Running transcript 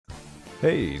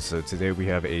Hey, so today we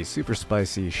have a super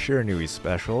spicy Shiranui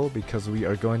special because we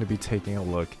are going to be taking a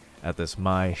look at this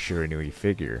Mai Shiranui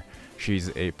figure. She's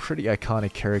a pretty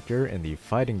iconic character in the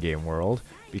fighting game world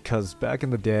because back in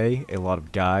the day, a lot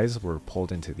of guys were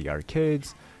pulled into the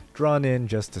arcades, drawn in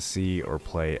just to see or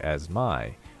play as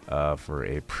Mai, for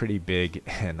a pretty big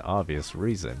and obvious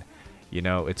reason. You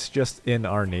know, it's just in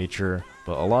our nature,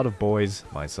 but a lot of boys,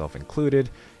 myself included,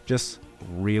 just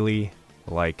really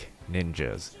like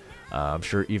ninjas. I'm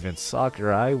sure even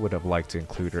Sakurai would have liked to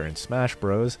include her in Smash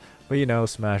Bros, but you know,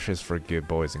 Smash is for good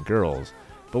boys and girls.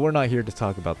 But we're not here to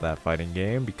talk about that fighting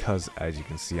game because, as you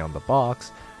can see on the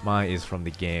box, Mai is from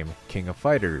the game King of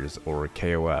Fighters, or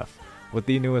KOF, with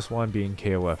the newest one being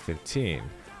KOF 15,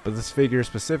 but this figure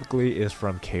specifically is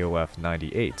from KOF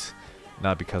 98.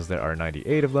 Not because there are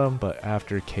 98 of them, but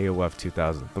after KOF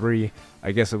 2003,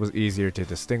 I guess it was easier to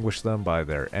distinguish them by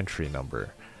their entry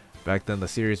number. Back then the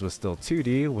series was still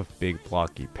 2D with big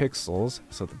blocky pixels,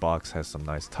 so the box has some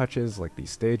nice touches like the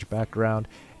stage background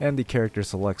and the character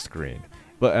select screen.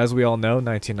 But as we all know,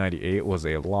 1998 was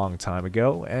a long time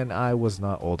ago and I was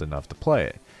not old enough to play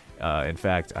it. In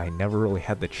fact, I never really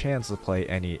had the chance to play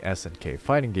any SNK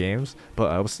fighting games, but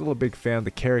I was still a big fan of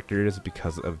the characters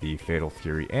because of the Fatal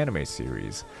Fury anime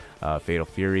series. Fatal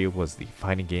Fury was the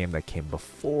fighting game that came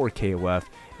before KOF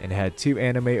and had 2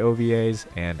 anime OVAs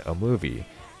and a movie.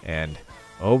 And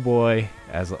oh boy,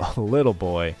 as a little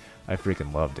boy, I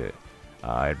freaking loved it.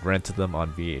 I'd rented them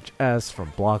on VHS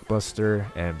from Blockbuster,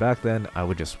 and back then I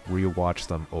would just rewatch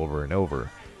them over and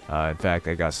over. In fact,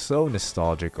 I got so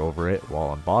nostalgic over it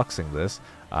while unboxing this,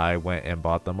 I went and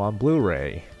bought them on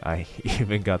Blu-ray. I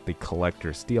even got the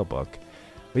collector steelbook.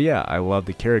 But yeah, I love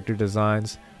the character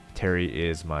designs. Terry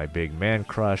is my big man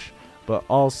crush, but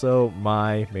also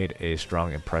Mai made a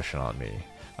strong impression on me.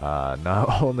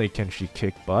 Not only can she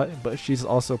kick butt, but she's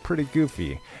also pretty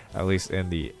goofy, at least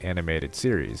in the animated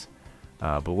series.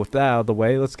 But with that out of the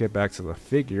way, let's get back to the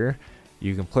figure.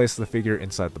 You can place the figure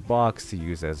inside the box to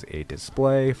use as a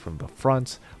display from the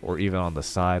front or even on the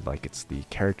side like it's the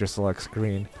character select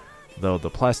screen. Though the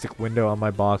plastic window on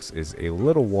my box is a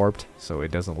little warped, so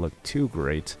it doesn't look too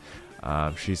great.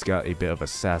 She's got a bit of a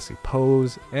sassy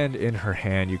pose, and in her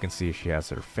hand you can see she has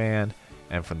her fan,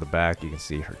 and from the back you can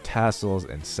see her tassels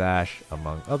and sash,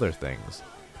 among other things.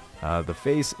 The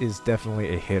face is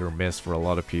definitely a hit or miss for a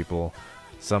lot of people.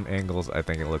 Some angles I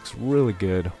think it looks really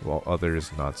good, while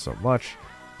others not so much.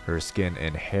 Her skin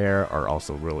and hair are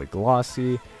also really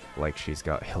glossy, like she's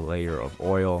got a layer of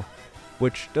oil,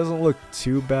 which doesn't look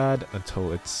too bad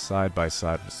until it's side by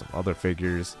side with some other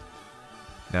figures.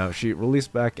 Now, she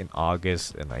released back in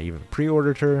August and I even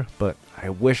pre-ordered her, but I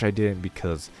wish I didn't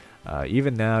because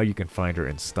even now you can find her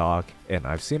in stock, and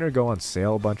I've seen her go on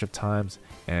sale a bunch of times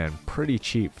and pretty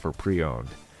cheap for pre-owned.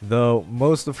 Though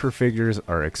most of her figures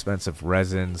are expensive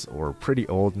resins or pretty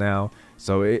old now,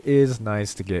 so it is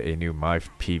nice to get a new Mai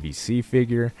PVC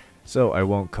figure, so I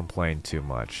won't complain too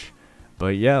much.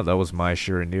 But yeah, that was Mai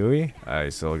Shiranui. I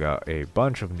still got a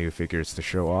bunch of new figures to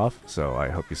show off, so I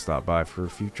hope you stop by for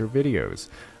future videos.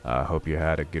 Hope you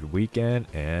had a good weekend,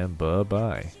 and bye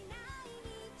bye.